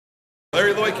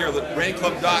Larry Loic here at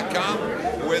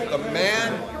RainClub.com with the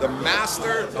man, the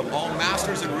master of all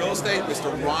masters in real estate, Mr.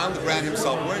 Ron Legrand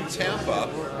himself. We're in Tampa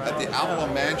at the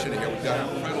Avalon Mansion here. We've got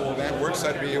an incredible event. We're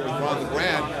excited to be here with Ron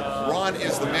Legrand. Ron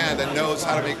is the man that knows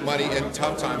how to make money in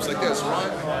tough times like this. Ron,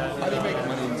 how do you make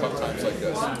money in tough times like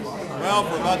this? Well,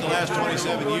 for about the last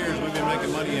 27 years, we've been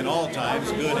making money in all times,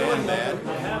 good and bad,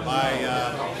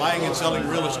 by buying and selling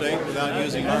real estate without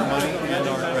using our money and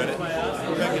our credit.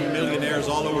 We're making millionaires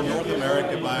all over North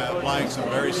America by applying some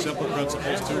very simple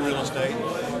principles to real estate.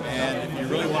 And if you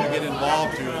really want to get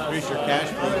involved to increase your cash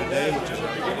flow today, which is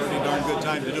a pretty darn good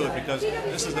time to do it, because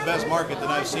this is the best market that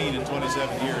I've seen in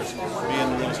 27 years to be in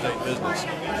the real estate business.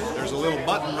 There's a little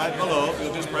button right below.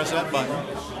 You'll just press that button.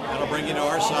 That'll bring you to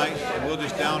our site, and we'll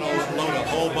just download a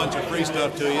whole bunch of free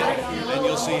stuff to you, and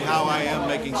you'll see how I am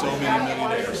making so many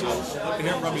millionaires. So hope to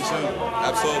hear from you soon.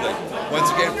 Absolutely. Once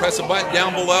again, press a button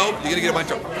down below. You're going to get a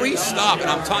bunch of free stuff, and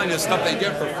I'm telling you, the stuff they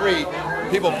get for free,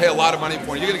 people pay a lot of money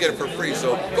for it. You're going to get it for free.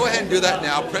 So go ahead and do that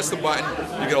now. Press the button.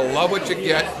 You're going to love what you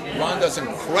get. Ron does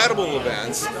incredible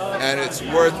events, and it's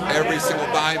worth every single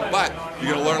dime, but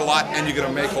you're going to learn a lot, and you're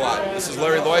going to make a lot. This is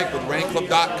Larry Loic with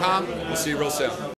RainClub.com. We'll see you real soon.